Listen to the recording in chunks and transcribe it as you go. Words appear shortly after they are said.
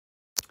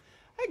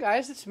Hi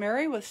guys, it's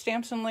Mary with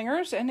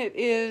Stamps-N-Lingers, and it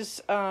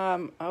is,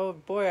 oh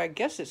boy, I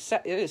guess it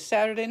is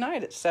Saturday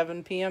night at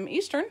 7 p.m.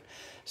 Eastern.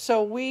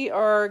 So we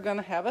are going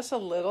to have us a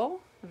little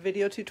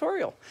video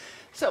tutorial.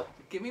 So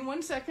give me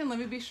 1 second. Let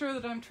me be sure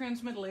that I'm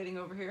transmitilating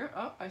over here.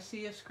 Oh, I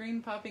see a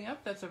screen popping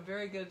up. That's a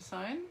very good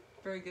sign.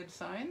 Very good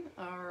sign.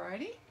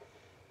 Alrighty.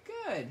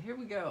 Good. Here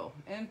we go.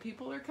 And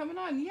people are coming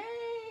on.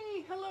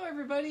 Yay! Hello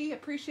everybody.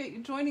 Appreciate you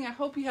joining. I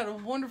hope you had a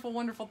wonderful,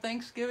 wonderful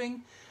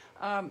Thanksgiving.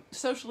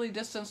 Socially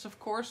distanced, of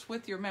course,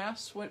 with your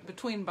masks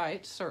between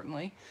bites,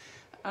 certainly.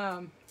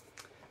 Yeah,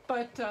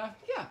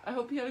 I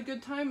hope you had a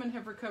good time and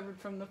have recovered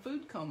from the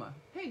food coma.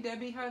 Hey,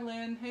 Debbie. Hi,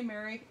 Lynn. Hey,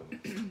 Mary.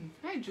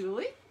 Hi,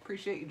 Julie.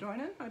 Appreciate you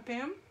joining. Hi,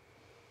 Pam.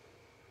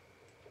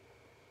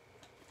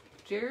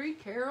 Jerry,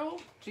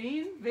 Carol,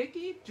 Jean,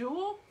 Vicky,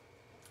 Jewel.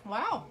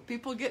 Wow,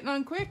 people getting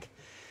on quick.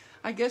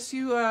 I guess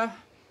you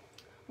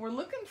were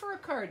looking for a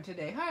card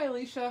today. Hi,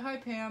 Alicia. Hi,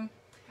 Pam.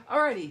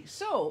 Alrighty,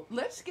 so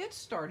let's get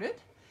started.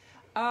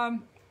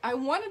 I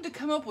wanted to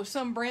come up with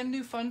some brand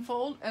new fun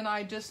fold, and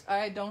I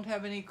didn't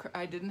have any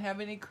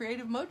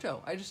creative mojo.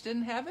 I just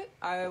didn't have it.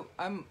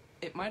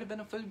 It might have been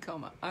a food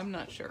coma. I'm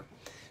not sure.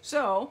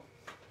 So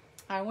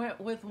I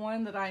went with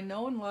one that I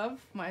know and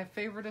love, my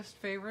favoriteest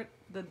favorite,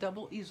 the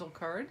double easel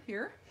card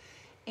here.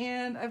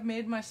 And I've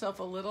made myself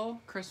a little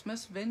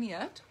Christmas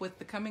vignette with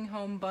the Coming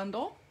Home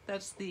bundle.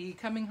 That's the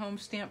Coming Home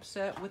stamp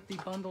set with the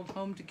bundled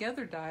home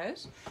together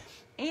dies.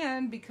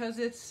 And because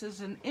this is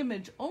an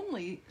image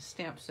only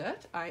stamp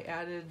set, I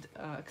added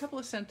a couple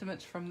of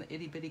sentiments from the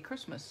Itty Bitty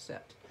Christmas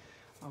set.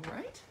 All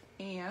right,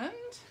 and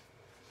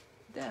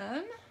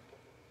then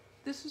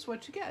this is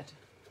what you get.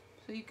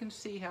 So you can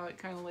see how it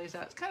kind of lays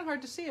out. It's kind of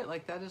hard to see it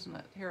like that, isn't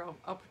it? Here,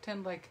 I'll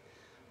pretend like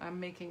I'm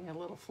making a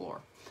little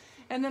floor.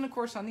 And then, of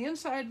course, on the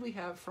inside, we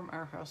have From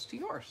Our House to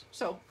Yours.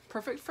 So,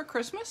 perfect for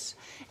Christmas.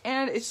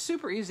 And it's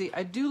super easy.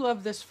 I do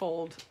love this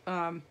fold,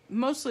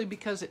 mostly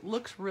because it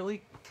looks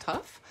really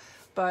tough,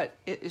 but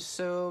it is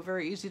so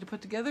very easy to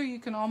put together. You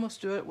can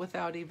almost do it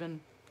without even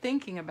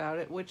thinking about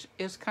it, which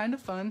is kind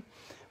of fun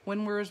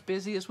when we're as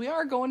busy as we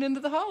are going into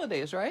the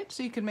holidays, right?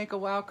 So you can make a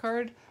wow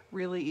card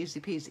really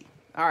easy peasy.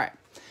 All right.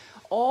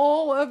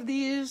 All of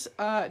these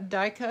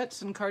die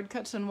cuts and card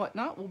cuts and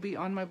whatnot will be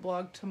on my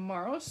blog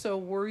tomorrow, so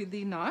worry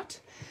thee not.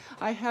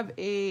 I have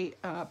a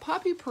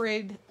Poppy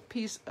Parade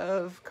piece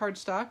of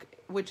cardstock,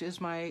 which is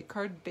my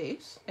card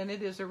base, and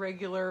it is a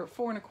regular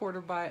 4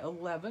 1/4 by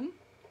 11.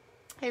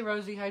 Hey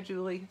Rosie, hi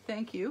Julie,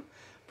 thank you,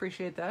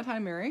 appreciate that. Hi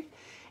Mary.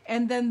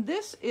 And then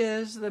this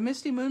is the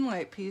Misty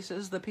Moonlight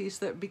pieces, the piece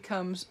that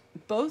becomes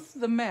both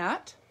the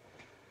mat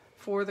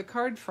for the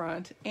card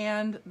front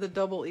and the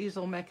double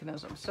easel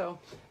mechanism. So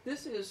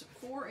this is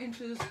 4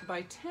 inches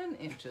by 10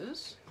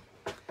 inches.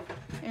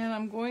 And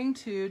I'm going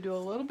to do a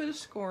little bit of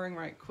scoring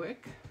right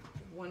quick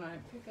when I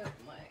pick up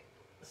my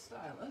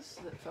stylus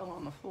that fell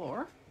on the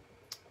floor.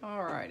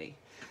 Alrighty.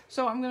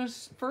 So I'm going to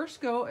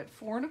first go at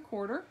 4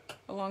 1/4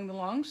 along the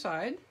long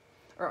side.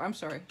 Or I'm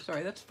sorry,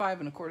 that's 5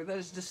 1/4. That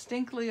is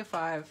distinctly a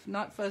 5,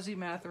 not fuzzy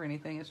math or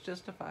anything. It's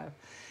just a 5.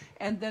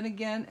 And then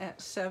again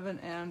at 7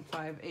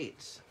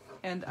 5/8.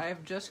 And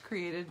I've just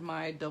created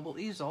my double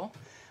easel.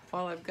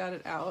 While I've got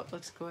it out,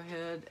 let's go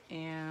ahead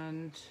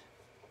and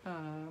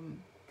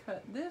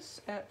cut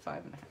this at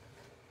 5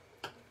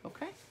 1/2.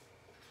 Okay.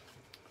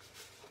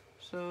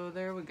 So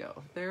there we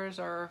go. There's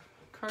our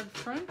card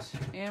front,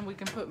 and we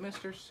can put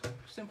Mr.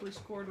 Simply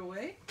Scored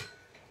away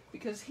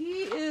because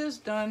he is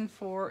done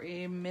for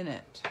a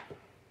minute.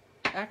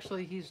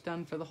 Actually, he's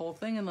done for the whole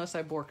thing unless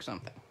I bork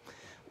something,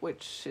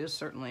 which is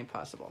certainly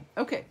possible.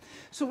 Okay,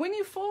 so when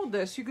you fold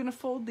this, you're going to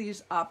fold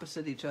these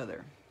opposite each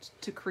other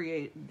to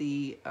create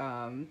the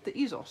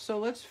easel. So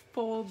let's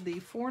fold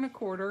the 4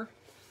 1/4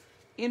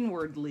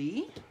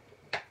 inwardly,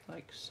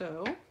 like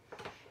so,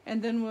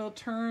 and then we'll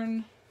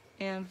turn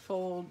and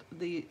fold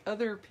the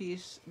other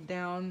piece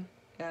down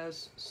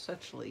as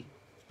suchly.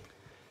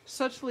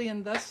 Suchly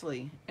and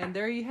thusly. And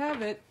there you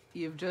have it.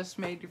 You've just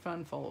made your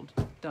fun fold.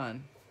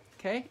 Done.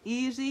 Okay,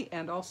 easy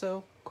and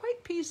also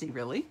quite peasy,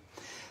 really.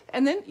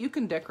 And then you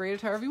can decorate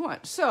it however you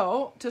want.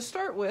 So to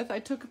start with, I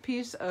took a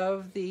piece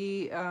of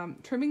the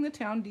Trimming the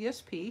Town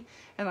DSP,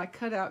 and I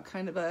cut out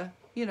kind of a,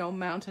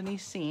 mountainy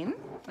scene.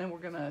 And we're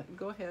gonna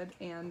go ahead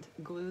and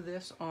glue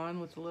this on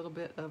with a little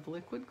bit of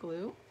liquid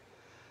glue,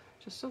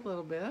 just a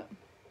little bit.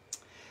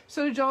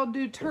 So did y'all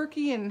do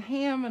turkey and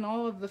ham and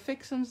all of the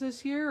fixins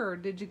this year, or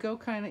did you go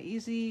kind of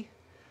easy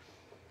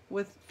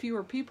with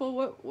fewer people?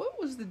 What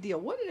was the deal?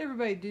 What did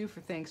everybody do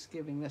for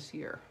Thanksgiving this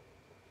year?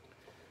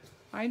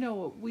 I know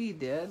what we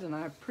did, and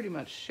I pretty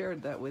much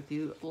shared that with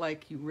you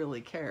like you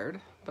really cared,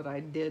 but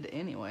I did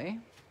anyway.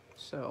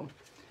 So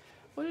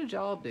what did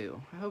y'all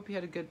do? I hope you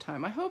had a good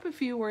time. I hope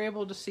if you were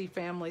able to see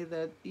family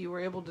that you were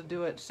able to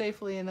do it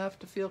safely enough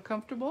to feel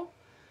comfortable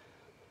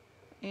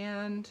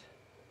and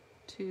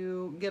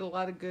to get a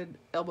lot of good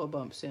elbow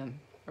bumps in,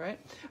 right?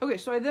 Okay,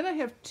 so then I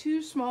have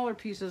 2 smaller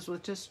pieces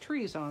with just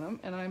trees on them,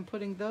 and I'm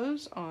putting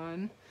those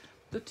on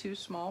the 2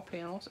 small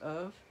panels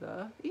of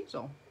the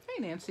easel.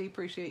 Hey Nancy,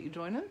 appreciate you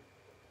joining.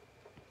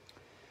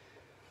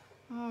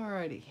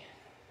 Alrighty.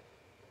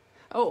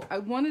 Oh, I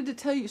wanted to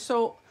tell you,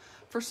 so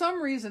for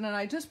some reason, and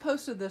I just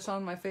posted this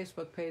on my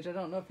Facebook page, I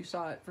don't know if you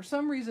saw it, for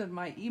some reason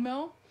my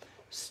email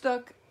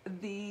stuck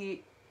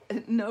the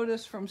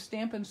notice from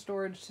Stampin'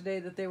 Storage today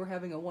that they were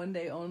having a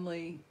one-day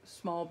only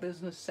small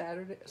business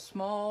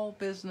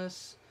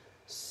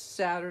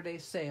Saturday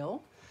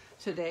sale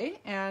today,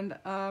 and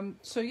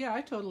so yeah,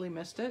 I totally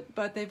missed it,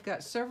 but they've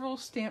got several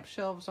stamp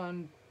shelves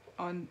on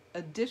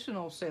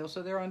additional sale,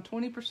 so they're on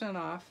 20%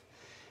 off.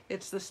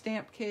 It's the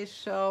stamp case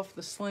shelf,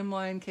 the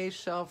slimline case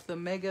shelf, the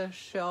mega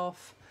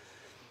shelf,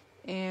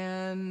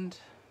 and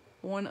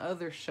one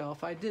other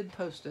shelf. I did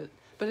post it,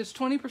 but it's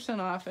 20%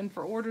 off, and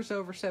for orders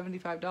over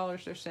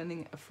 $75, they're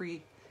sending a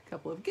free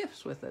couple of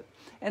gifts with it.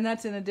 And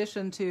that's in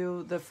addition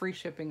to the free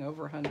shipping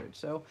over 100.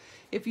 So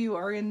if you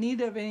are in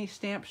need of any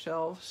stamp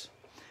shelves,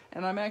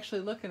 and I'm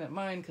actually looking at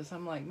mine because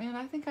I'm like, man,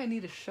 I think I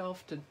need a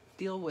shelf to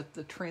deal with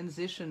the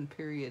transition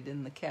period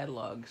in the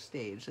catalog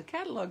stage. The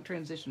catalog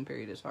transition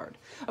period is hard.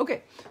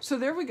 Okay, so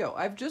there we go.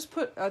 I've just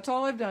put, that's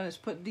all I've done is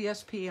put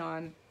DSP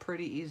on,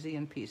 pretty easy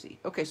and peasy.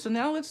 Okay, so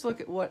now let's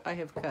look at what I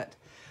have cut.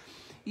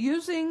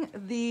 Using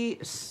the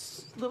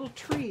little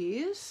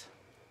trees.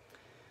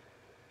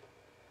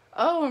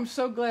 Oh, I'm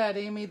so glad,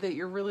 Amy, that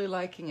you're really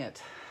liking it.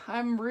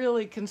 I'm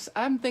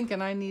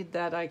thinking I need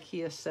that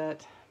IKEA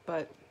set,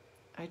 but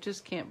I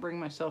just can't bring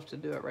myself to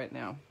do it right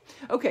now.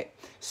 Okay,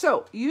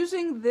 so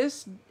using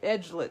this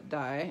edgelet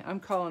die,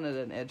 I'm calling it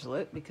an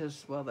edgelet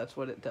because, well, that's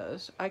what it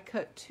does. I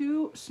cut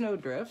 2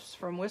 snowdrifts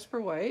from Whisper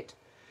White,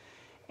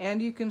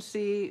 and you can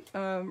see,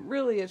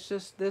 really it's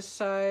just this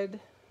side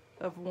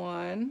of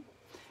one,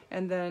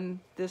 and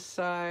then this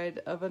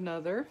side of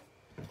another.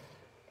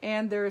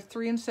 And they're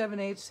 3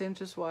 7/8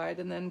 inches wide,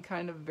 and then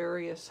kind of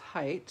various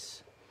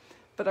heights.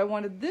 But I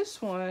wanted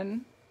this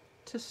one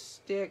to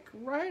stick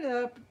right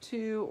up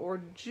to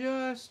or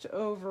just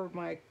over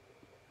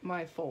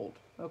my fold,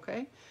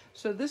 okay?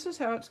 So this is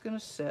how it's going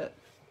to sit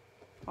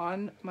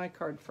on my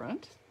card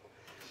front.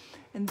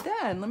 And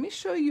then let me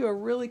show you a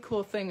really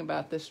cool thing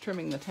about this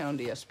Trimming the Town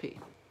DSP.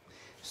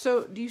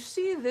 So do you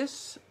see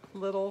this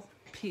little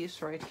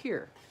piece right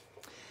here?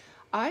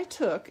 I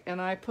took and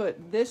I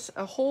put this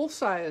whole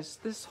size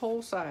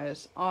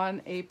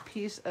on a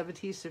piece of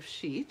adhesive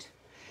sheet,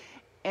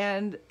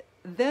 and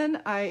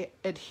then I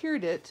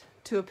adhered it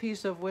to a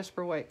piece of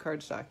Whisper White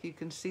cardstock. You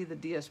can see the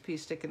DSP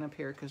sticking up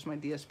here because my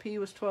DSP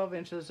was 12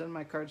 inches and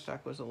my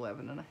cardstock was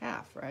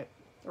 11.5, right?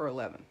 Or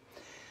 11.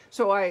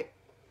 So I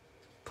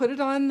put it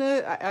on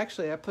I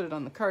put it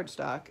on the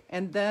cardstock,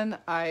 and then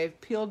I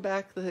peeled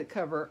back the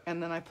cover,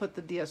 and then I put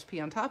the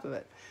DSP on top of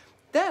it.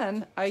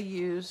 Then I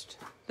used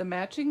the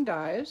matching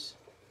dies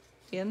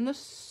in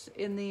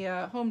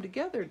the Home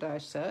Together die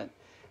set,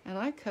 and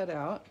I cut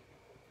out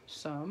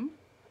some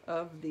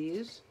of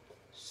these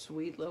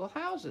sweet little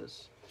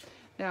houses.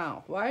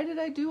 Now, why did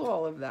I do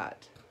all of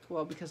that?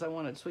 Well, because I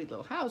wanted sweet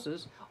little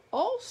houses.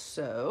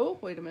 Also,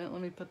 wait a minute,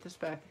 let me put this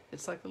back.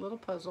 It's like a little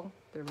puzzle.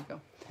 There we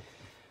go.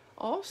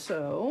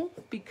 Also,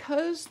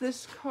 because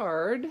this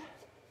card,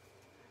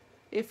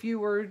 if you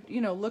were,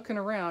 looking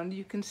around,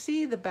 you can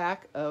see the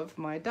back of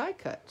my die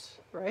cuts,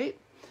 right?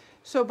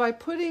 So by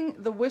putting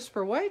the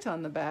Whisper White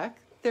on the back,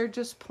 they're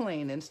just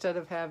plain instead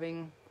of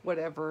having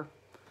whatever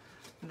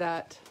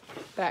that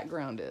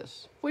background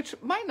is, which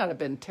might not have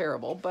been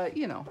terrible, but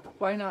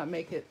why not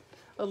make it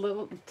a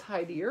little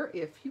tidier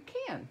if you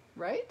can,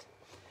 right?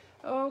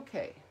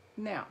 Okay,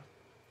 now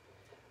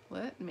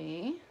let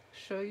me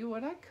show you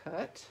what I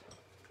cut.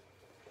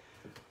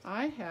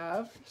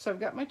 So I've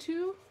got my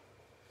 2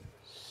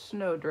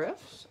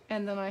 snowdrifts,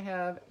 and then I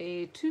have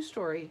a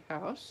 2-story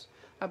house.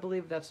 I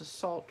believe that's a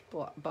salt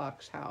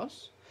box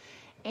house.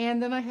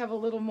 And then I have a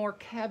little more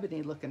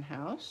cabiny looking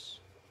house.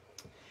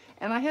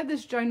 And I had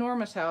this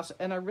ginormous house,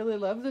 and I really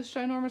love this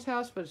ginormous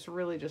house, but it's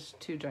really just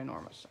too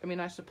ginormous. I mean,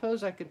 I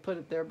suppose I could put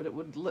it there, but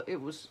it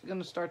was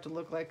going to start to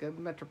look like a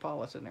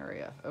metropolitan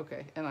area.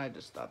 Okay, and I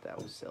just thought that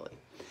was silly.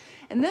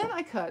 And then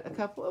I cut a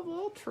couple of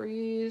little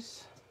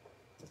trees.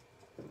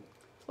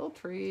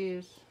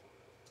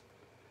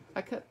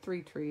 I cut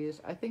 3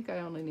 trees. I think I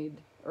only need,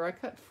 or I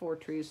cut 4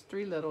 trees,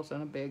 3 littles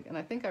and a big, and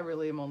I think I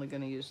really am only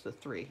going to use the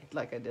 3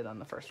 like I did on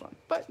the first one.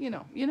 But you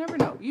never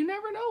know. You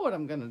never know what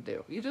I'm going to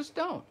do. You just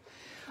don't.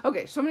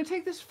 Okay, so I'm going to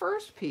take this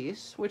first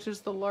piece, which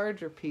is the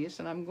larger piece,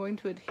 and I'm going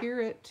to adhere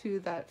it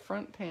to that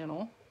front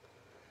panel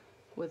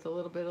with a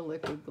little bit of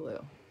liquid glue.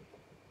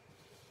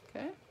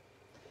 Okay?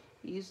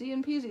 Easy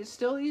and peasy. It's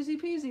still easy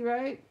peasy,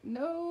 right?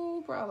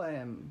 No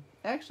problem.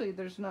 Actually,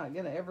 there's not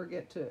going to ever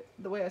get to,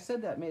 the way I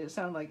said that made it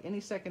sound like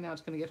any second now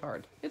it's going to get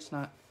hard. It's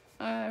not.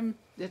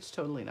 It's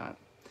totally not.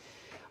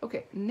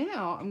 Okay,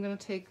 now I'm going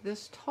to take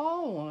this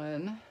tall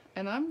one,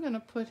 and I'm going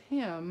to put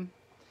him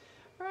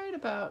right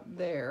about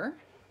there.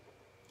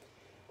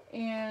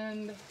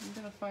 And I'm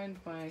going to find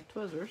my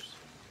Twizzlers.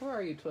 Where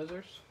are you,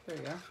 Twizzlers? There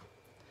you are.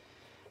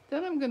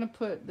 Then I'm going to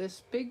put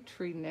this big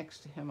tree next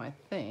to him, I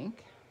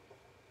think.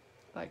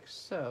 Like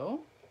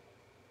so.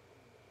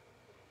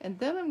 And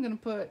then I'm going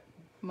to put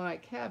my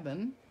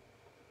cabin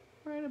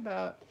right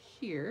about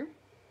here.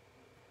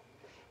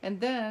 And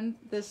then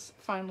this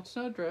final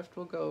snowdrift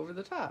will go over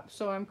the top.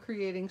 So I'm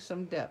creating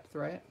some depth,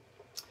 right?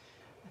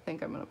 I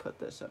think I'm going to put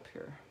this up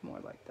here more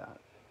like that.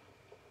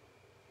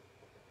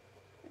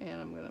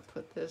 And I'm going to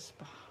put this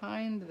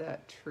behind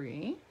that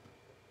tree.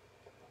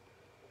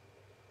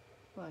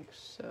 Like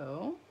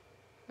so.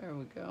 There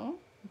we go.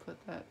 Put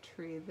that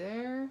tree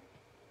there.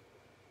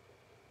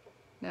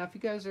 Now if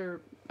you guys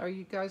are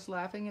you guys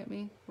laughing at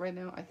me right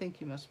now? I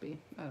think you must be.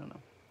 I don't know.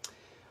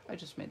 I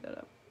just made that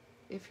up.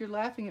 If you're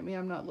laughing at me,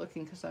 I'm not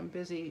looking because I'm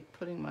busy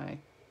putting my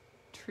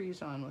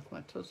trees on with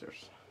my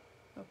tweezers.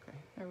 Okay,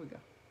 there we go.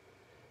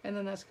 And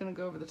then that's going to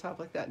go over the top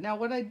like that. Now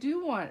what I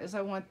do want is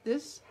I want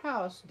this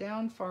house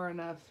down far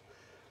enough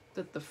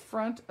that the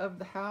front of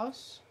the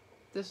house,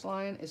 this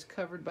line, is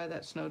covered by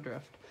that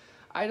snowdrift.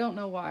 I don't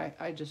know why,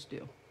 I just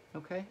do,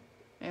 okay?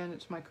 And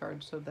it's my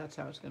card, so that's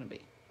how it's going to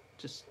be.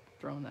 Just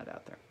throwing that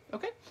out there.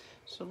 Okay,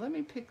 so let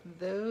me pick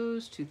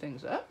those two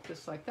things up,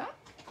 just like that.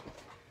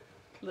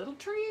 Little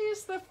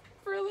trees, the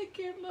really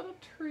cute little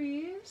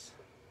trees.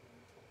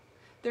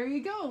 There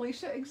you go,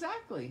 Alicia,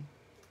 exactly.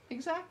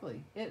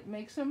 Exactly. It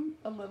makes them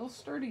a little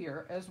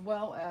sturdier as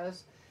well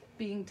as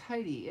being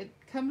tidy. It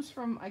comes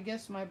from, I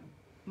guess, my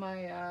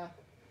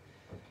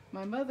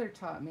mother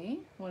taught me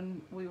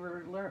when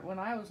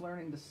I was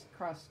learning to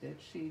cross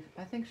stitch.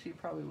 I think she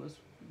probably was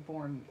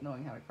born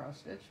knowing how to cross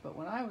stitch, but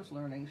when I was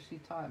learning, she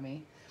taught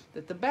me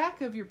that the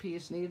back of your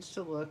piece needs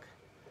to look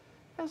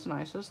as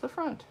nice as the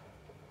front,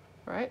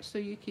 right? So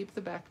you keep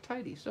the back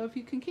tidy. So if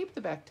you can keep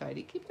the back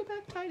tidy, keep the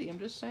back tidy. I'm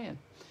just saying.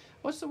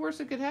 What's the worst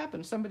that could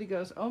happen? Somebody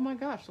goes, oh my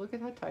gosh, look at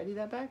how tidy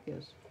that back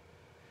is.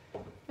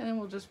 And then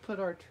we'll just put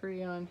our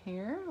tree on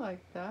here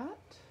like that.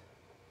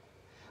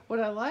 What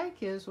I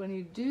like is when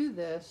you do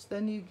this,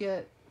 then you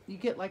get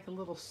like a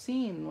little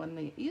scene when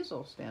the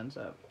easel stands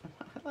up.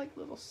 I like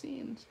little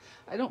scenes.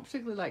 I don't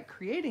particularly like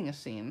creating a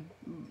scene,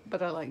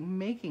 but I like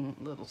making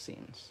little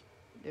scenes,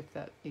 if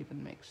that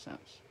even makes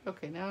sense.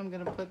 Okay, now I'm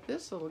going to put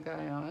this little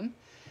guy on.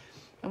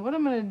 And what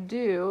I'm going to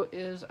do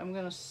is I'm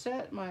going to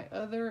set my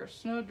other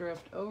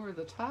snowdrift over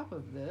the top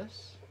of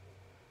this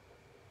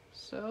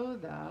so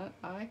that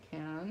I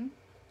can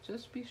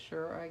just be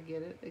sure I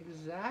get it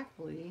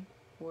exactly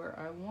where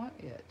I want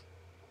it.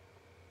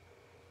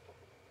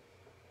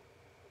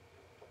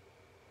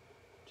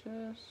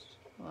 Just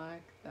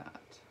like that.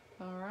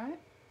 All right.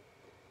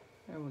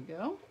 There we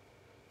go.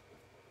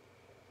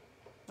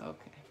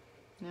 Okay.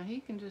 Now he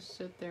can just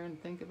sit there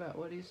and think about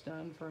what he's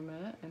done for a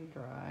minute and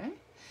dry.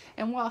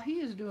 And while he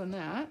is doing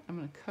that, I'm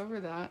going to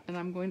cover that and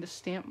I'm going to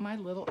stamp my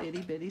little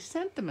itty bitty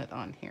sentiment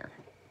on here.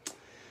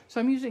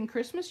 So I'm using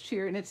Christmas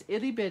Cheer and it's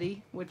itty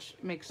bitty, which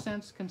makes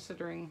sense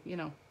considering, you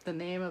know, the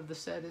name of the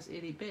set is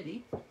Itty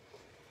Bitty. And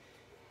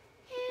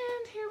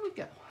here we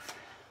go.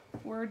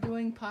 We're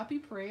doing Poppy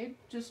Parade.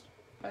 Just,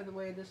 by the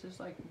way, this is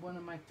like one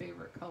of my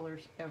favorite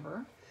colors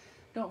ever.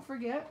 Don't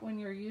forget, when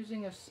you're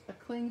using a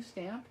cling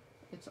stamp,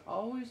 it's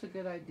always a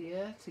good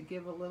idea to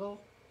give a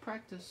little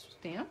practice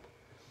stamp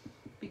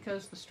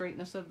because the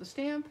straightness of the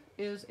stamp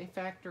is a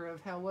factor of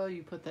how well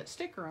you put that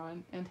sticker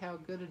on and how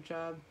good a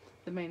job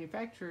the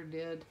manufacturer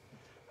did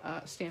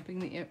stamping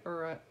the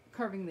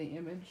carving the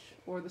image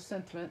or the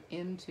sentiment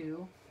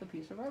into the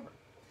piece of rubber.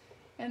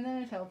 And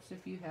then it helps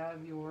if you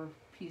have your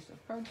piece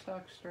of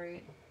cardstock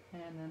straight,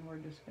 and then we're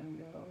just going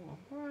to go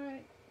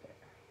right there.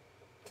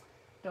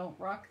 Don't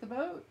rock the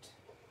boat.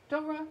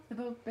 Don't rock the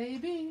boat,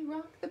 baby,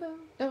 rock the boat,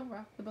 don't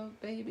rock the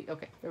boat, baby.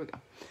 Okay, there we go.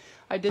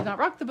 I did not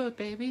rock the boat,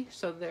 baby,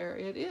 so there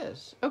it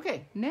is.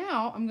 Okay,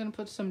 now I'm going to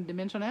put some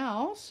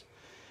dimensionales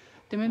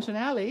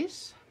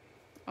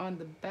on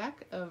the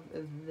back of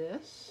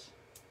this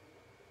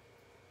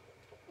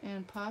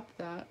and pop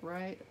that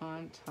right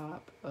on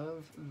top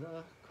of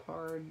the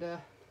card.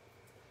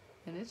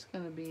 And it's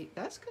going to be,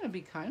 that's going to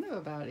be kind of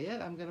about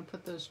it. I'm going to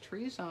put those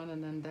trees on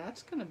and then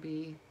that's going to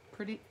be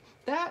pretty.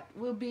 That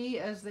will be,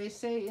 as they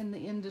say in the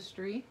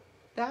industry,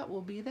 that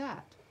will be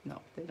that. No,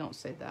 they don't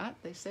say that.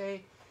 They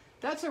say,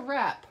 that's a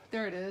wrap.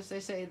 There it is. They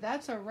say,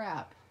 that's a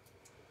wrap.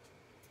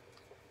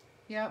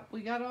 Yep,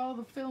 we got all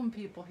the film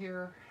people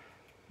here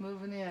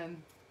moving in.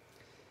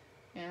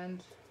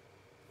 And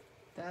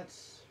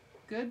that's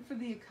good for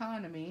the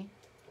economy.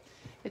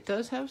 It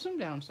does have some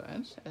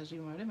downsides, as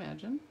you might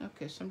imagine.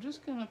 Okay, so I'm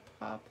just going to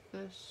pop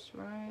this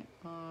right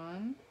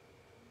on.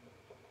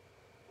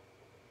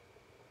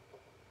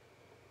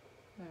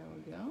 There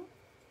we go.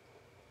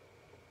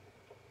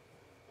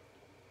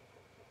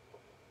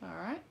 All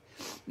right.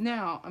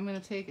 Now, I'm going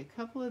to take a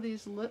couple of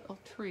these little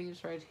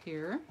trees right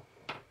here,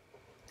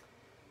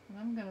 and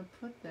I'm going to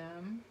put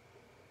them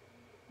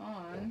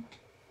on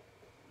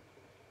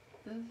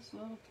this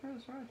little tree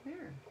right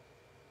here.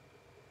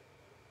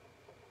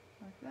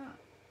 Like that.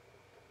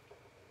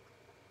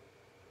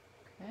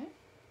 Okay.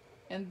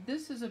 And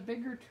this is a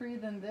bigger tree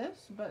than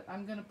this, but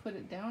I'm going to put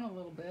it down a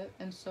little bit,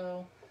 and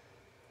so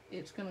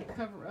it's going to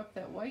cover up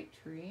that white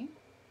tree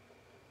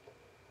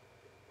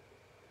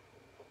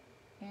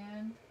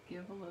and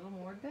give a little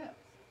more depth.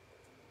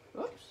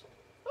 Oops.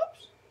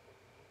 Oops.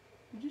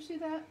 Did you see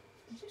that?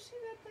 Did you see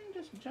that thing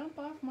just jump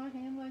off my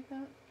hand like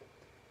that?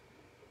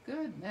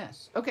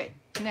 Goodness. Okay,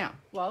 now,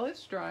 while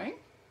it's drying,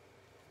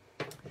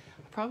 I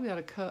probably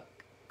ought to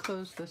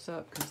close this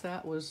up because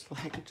that was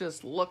like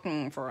just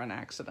looking for an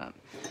accident.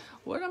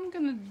 What I'm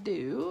going to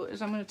do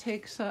is I'm going to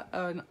take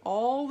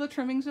all the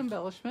trimmings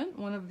embellishment,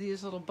 one of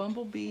these little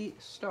bumblebee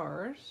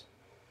stars,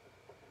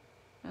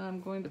 and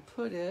I'm going to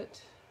put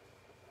it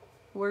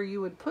where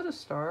you would put a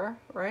star,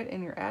 right,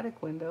 in your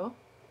attic window.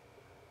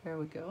 There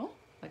we go,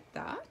 like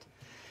that.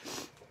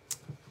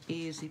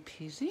 Easy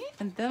peasy.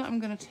 And then I'm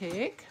going to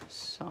take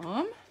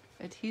some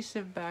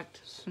adhesive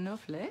backed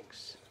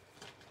snowflakes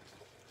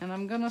and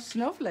I'm going to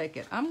snowflake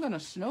it. I'm going to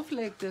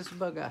snowflake this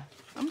bugger.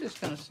 I'm just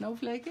going to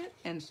snowflake it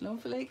and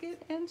snowflake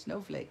it and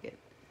snowflake it.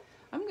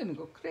 I'm going to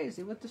go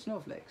crazy with the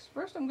snowflakes.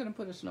 First I'm going to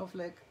put a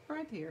snowflake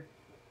right here,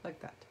 like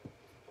that.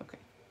 Okay.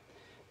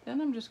 Then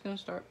I'm just going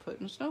to start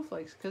putting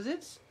snowflakes because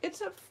it's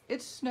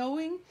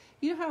snowing.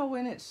 You know how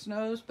when it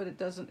snows but it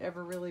doesn't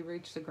ever really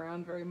reach the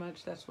ground very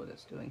much? That's what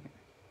it's doing here.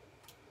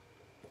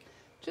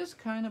 Just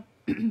kind of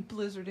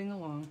blizzarding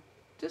along.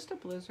 Just a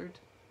blizzard.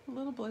 A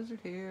little blizzard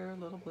here,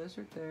 a little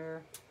blizzard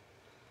there.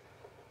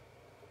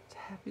 It's a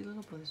happy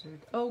little blizzard.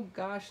 Oh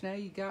gosh, now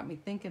you got me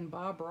thinking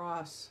Bob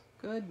Ross.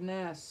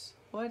 Goodness,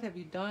 what have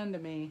you done to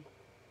me?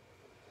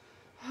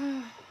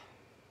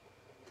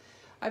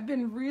 I've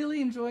been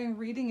really enjoying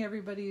reading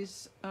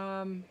everybody's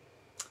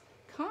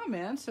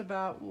comments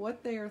about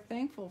what they are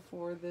thankful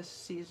for this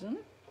season.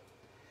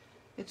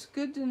 It's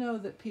good to know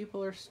that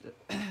people are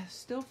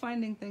still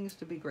finding things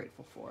to be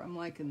grateful for. I'm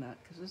liking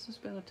that because this has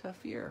been a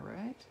tough year,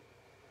 right?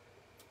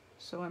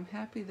 So I'm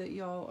happy that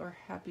y'all are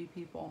happy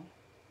people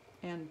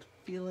and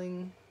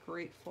feeling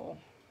grateful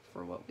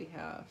for what we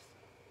have.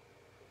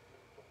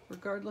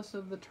 Regardless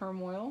of the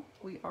turmoil,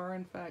 we are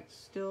in fact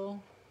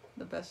still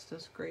the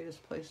bestest,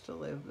 greatest place to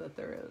live that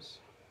there is.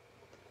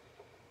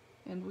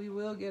 And we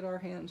will get our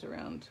hands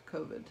around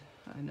COVID.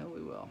 I know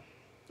we will.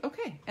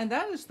 Okay, and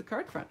that is the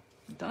card front.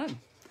 Done.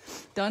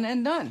 Done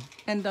and done.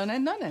 And done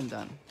and done and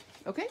done.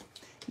 Okay,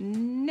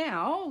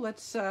 now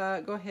let's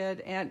go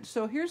ahead and,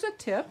 so here's a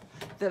tip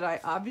that I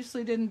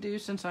obviously didn't do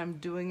since I'm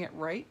doing it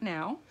right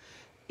now.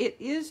 It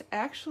is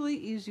actually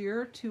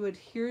easier to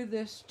adhere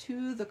this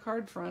to the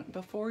card front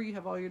before you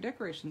have all your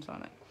decorations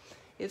on it.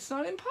 It's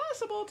not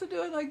impossible to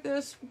do it like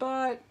this,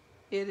 but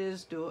it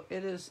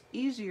is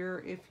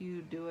easier if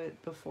you do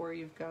it before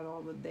you've got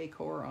all the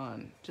decor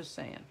on, just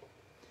saying.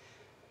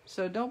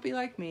 So don't be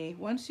like me.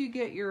 Once you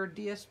get your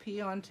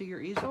DSP onto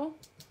your easel,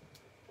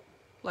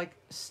 like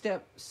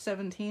step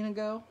 17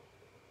 ago,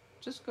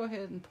 just go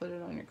ahead and put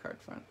it on your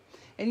card front.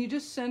 And you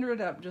just center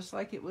it up just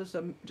like it was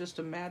just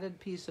a matted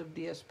piece of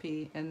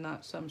DSP and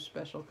not some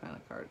special kind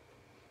of card.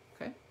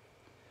 Okay?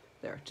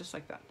 There, just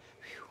like that.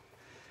 Whew.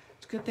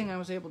 It's a good thing I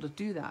was able to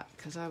do that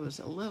because I was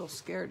a little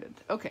scared.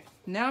 Okay,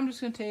 now I'm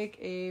just going to take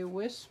a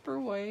Whisper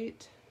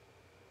White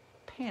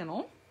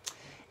panel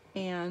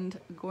and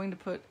going to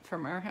put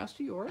From Our House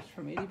to Yours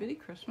from Itty Bitty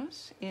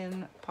Christmas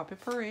in Poppy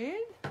Parade.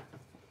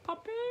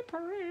 Poppy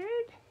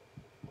Parade.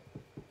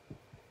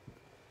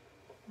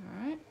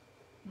 Alright,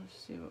 let's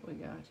see what we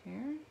got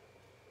here.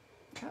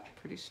 Got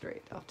pretty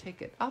straight. I'll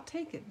take it. I'll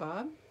take it,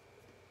 Bob.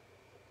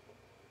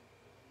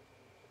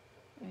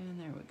 And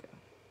there we go.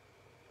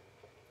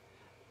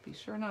 Be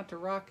sure not to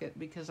rock it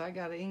because I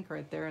got ink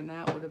right there and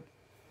that would have,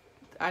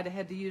 I'd have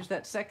had to use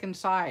that second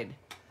side.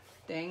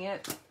 Dang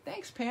it.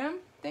 Thanks, Pam.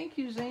 Thank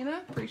you,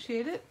 Zana.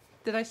 Appreciate it.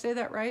 Did I say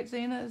that right,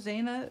 Zana?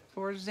 Zana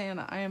or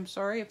Zana? I am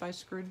sorry if I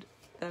screwed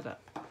that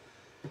up.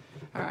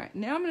 All right,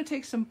 now I'm going to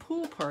take some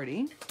Pool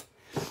Party.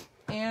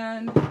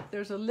 And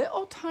there's a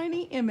little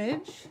tiny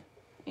image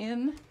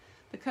in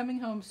the Coming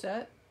Home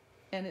set.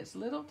 And it's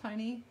little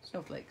tiny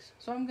snowflakes.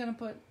 So I'm going to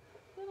put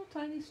little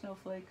tiny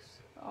snowflakes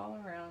all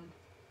around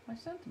my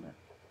sentiment.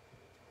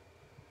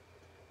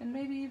 And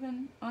maybe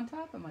even on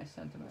top of my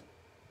sentiment.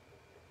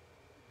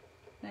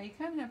 Now you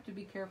kind of have to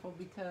be careful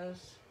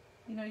because,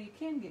 you know, you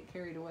can get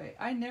carried away.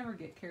 I never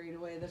get carried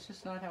away. That's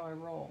just not how I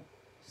roll.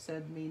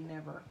 Said me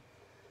never.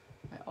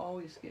 I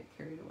always get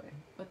carried away.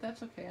 But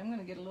that's okay. I'm going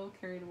to get a little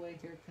carried away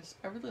here because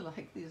I really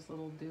like these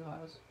little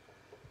doohas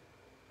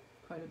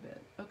quite a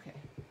bit. Okay.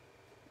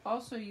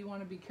 Also, you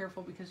want to be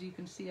careful because you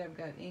can see I've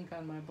got ink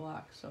on my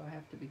block, so I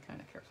have to be kind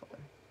of careful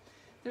there.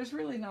 There's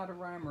really not a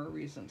rhyme or a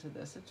reason to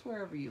this. It's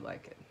wherever you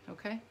like it,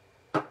 okay?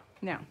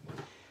 Now,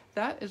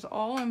 that is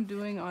all I'm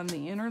doing on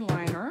the inner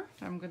liner.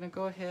 I'm going to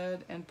go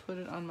ahead and put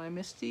it on my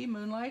Misty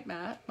Moonlight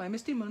Matte. My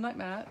Misty Moonlight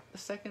Matte, the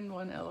second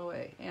one,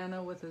 LOA.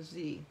 Anna with a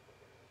Z.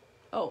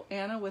 Oh,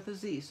 Anna with a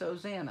Z, so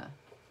Xana.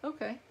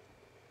 Okay.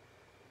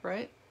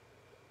 Right?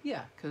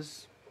 Yeah,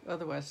 because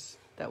otherwise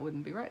that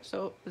wouldn't be right.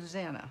 So,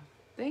 Xana.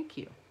 Thank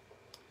you.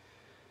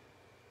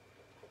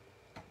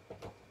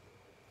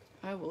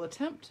 I will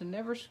attempt to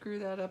never screw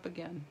that up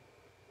again.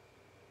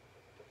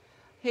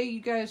 Hey, you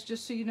guys,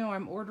 just so you know,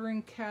 I'm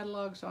ordering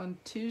catalogs on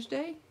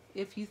Tuesday.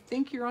 If you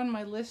think you're on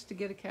my list to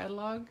get a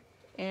catalog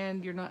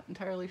and you're not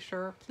entirely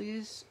sure,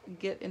 please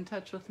get in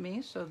touch with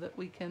me so that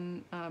we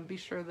can be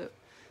sure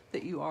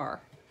that you are,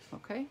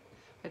 okay?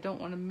 I don't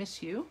want to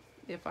miss you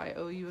if I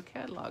owe you a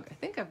catalog. I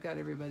think I've got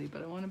everybody,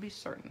 but I want to be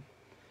certain.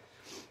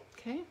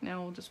 Okay,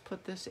 now we'll just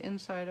put this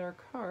inside our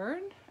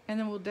card, and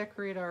then we'll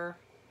decorate our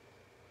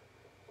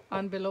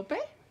envelope,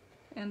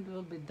 and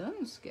we'll be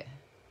done.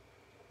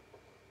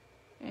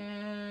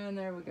 And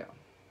there we go.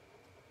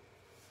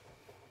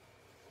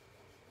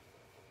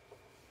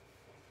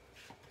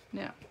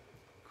 Now,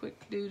 quick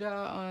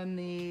doodah on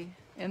the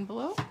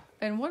envelope.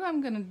 And what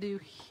I'm going to do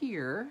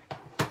here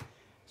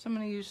is I'm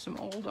going to use some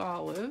old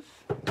olive.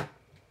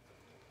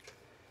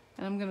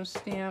 And I'm going to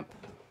stamp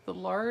the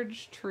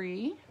large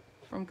tree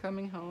from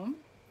Coming Home.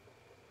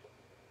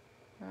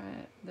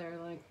 Right there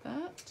like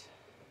that.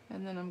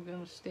 And then I'm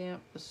going to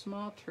stamp the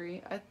small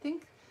tree. I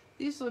think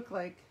these look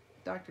like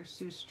Dr.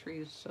 Seuss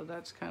trees, so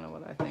that's kind of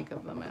what I think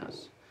of them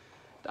as.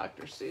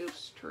 Dr.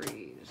 Seuss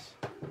trees.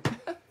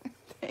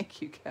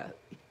 Thank you,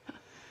 Kathy.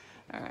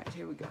 All right,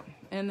 here we go.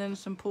 And then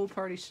some pool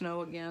party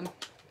snow again.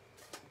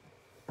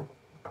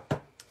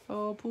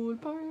 Oh, pool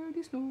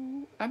party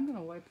snow. I'm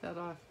gonna wipe that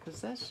off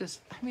because that's just,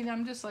 I mean,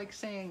 I'm just like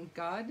saying,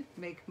 God,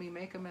 make me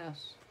make a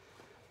mess.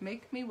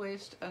 Make me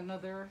waste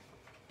another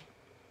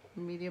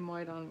medium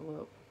white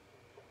envelope.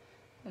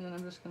 And then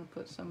I'm just gonna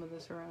put some of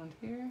this around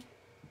here.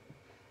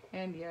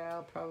 And yeah,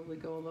 I'll probably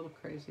go a little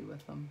crazy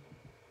with them.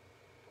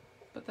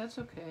 But that's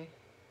okay.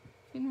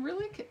 And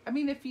really, I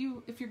mean, if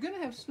you're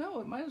gonna have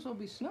snow, it might as well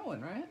be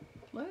snowing, right?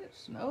 Let it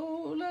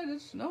snow, let it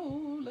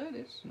snow, let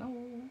it snow.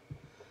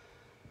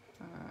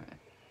 All right.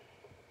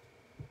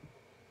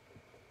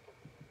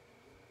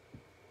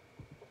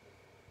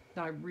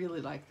 Now I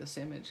really like this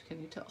image, can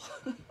you tell?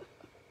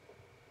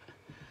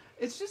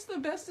 It's just the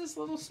bestest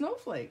little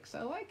snowflakes.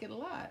 I like it a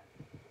lot.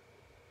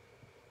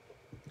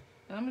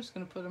 And I'm just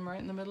gonna put them right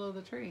in the middle of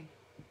the tree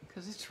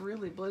because it's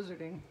really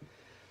blizzarding.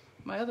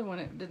 My other one,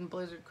 it didn't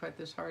blizzard quite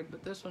this hard,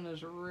 but this one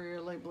is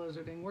really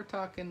blizzarding. We're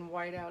talking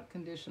whiteout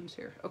conditions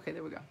here. Okay,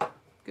 there we go.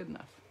 Good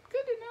enough.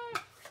 Good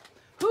enough.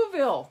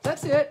 Whoville.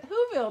 That's it.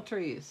 Whoville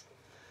trees.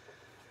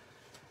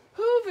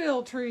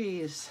 Whoville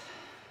trees.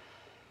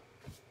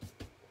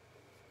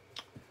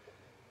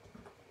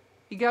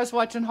 You guys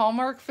watching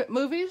Hallmark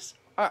movies?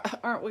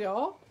 Aren't we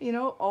all? You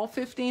know, all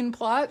 15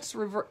 plots,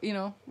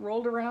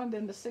 rolled around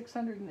into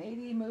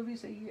 680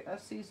 movies a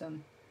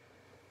season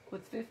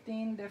with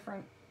 15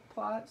 different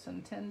plots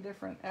and 10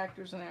 different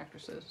actors and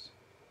actresses.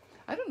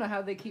 I don't know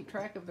how they keep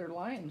track of their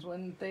lines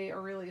when they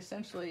are really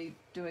essentially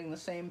doing the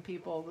same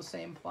people, the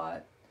same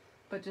plot,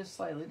 but just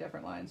slightly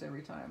different lines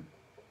every time.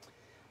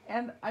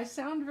 And I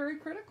sound very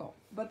critical,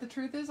 but the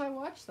truth is I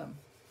watch them.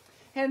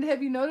 And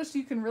have you noticed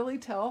you can really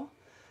tell,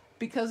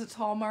 because it's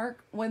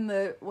Hallmark, when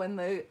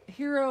the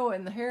hero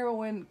and the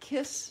heroine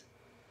kiss,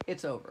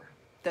 it's over.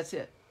 That's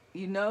it.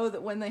 You know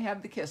that when they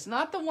have the kiss,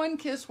 not the one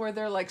kiss where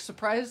they're like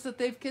surprised that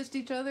they've kissed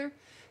each other,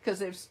 because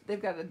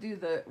they've got to do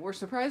the, we're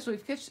surprised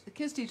we've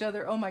kissed each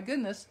other, oh my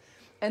goodness.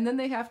 And then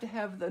they have to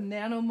have the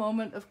nano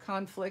moment of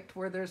conflict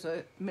where there's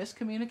a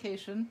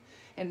miscommunication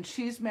and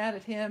she's mad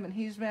at him and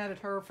he's mad at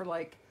her for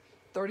like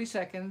 30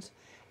 seconds.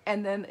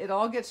 And then it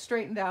all gets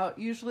straightened out,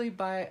 usually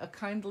by a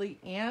kindly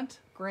aunt,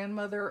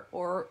 grandmother,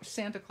 or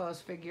Santa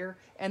Claus figure.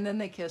 And then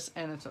they kiss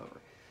and it's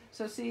over.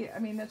 So see, I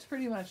mean, that's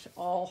pretty much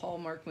all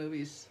Hallmark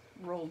movies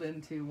rolled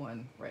into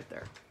one right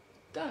there.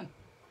 Done.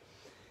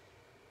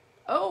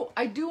 Oh,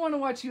 I do want to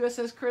watch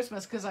USS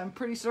Christmas because I'm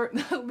pretty certain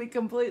that'll be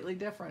completely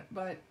different.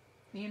 But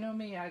you know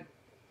me, I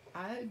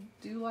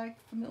do like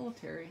the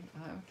military.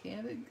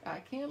 I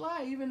can't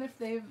lie, even if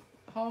they've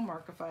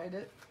Hallmarkified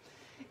it.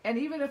 And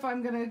even if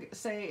I'm going to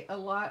say a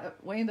lot,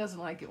 Wayne doesn't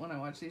like it when I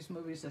watch these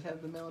movies that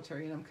have the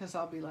military in them because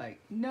I'll be like,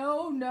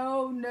 no,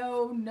 no,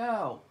 no,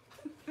 no.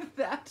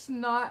 That's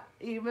not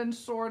even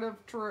sort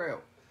of true.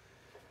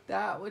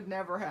 That would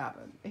never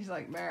happen. He's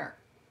like, Mare,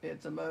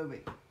 it's a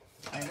movie.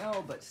 I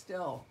know, but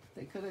still,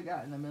 they could have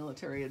gotten a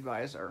military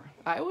advisor.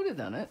 I would have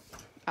done it.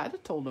 I'd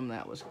have told him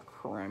that was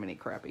criminy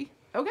crappy.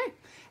 Okay,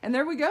 and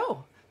there we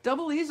go.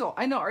 Double easel.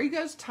 I know, are you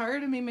guys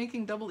tired of me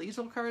making double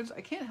easel cards?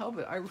 I can't help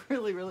it. I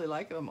really, really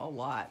like them a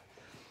lot.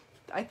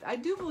 I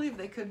do believe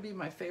they could be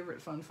my favorite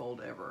fun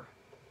fold ever.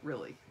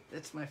 Really.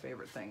 It's my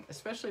favorite thing,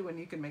 especially when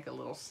you can make a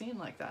little scene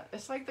like that.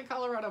 It's like the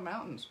Colorado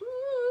mountains.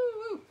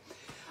 Woo!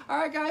 All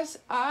right, guys,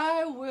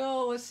 I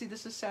will, let's see,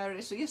 this is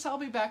Saturday. So yes, I'll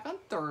be back on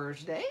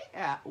Thursday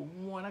at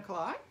 1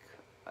 o'clock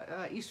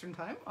Eastern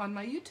time on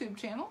my YouTube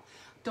channel.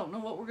 Don't know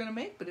what we're going to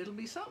make, but it'll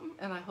be something,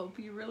 and I hope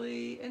you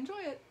really enjoy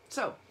it.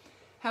 So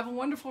have a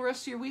wonderful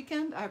rest of your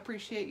weekend. I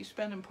appreciate you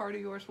spending part of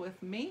yours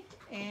with me,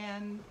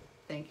 and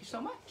thank you so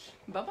much.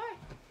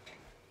 Bye-bye.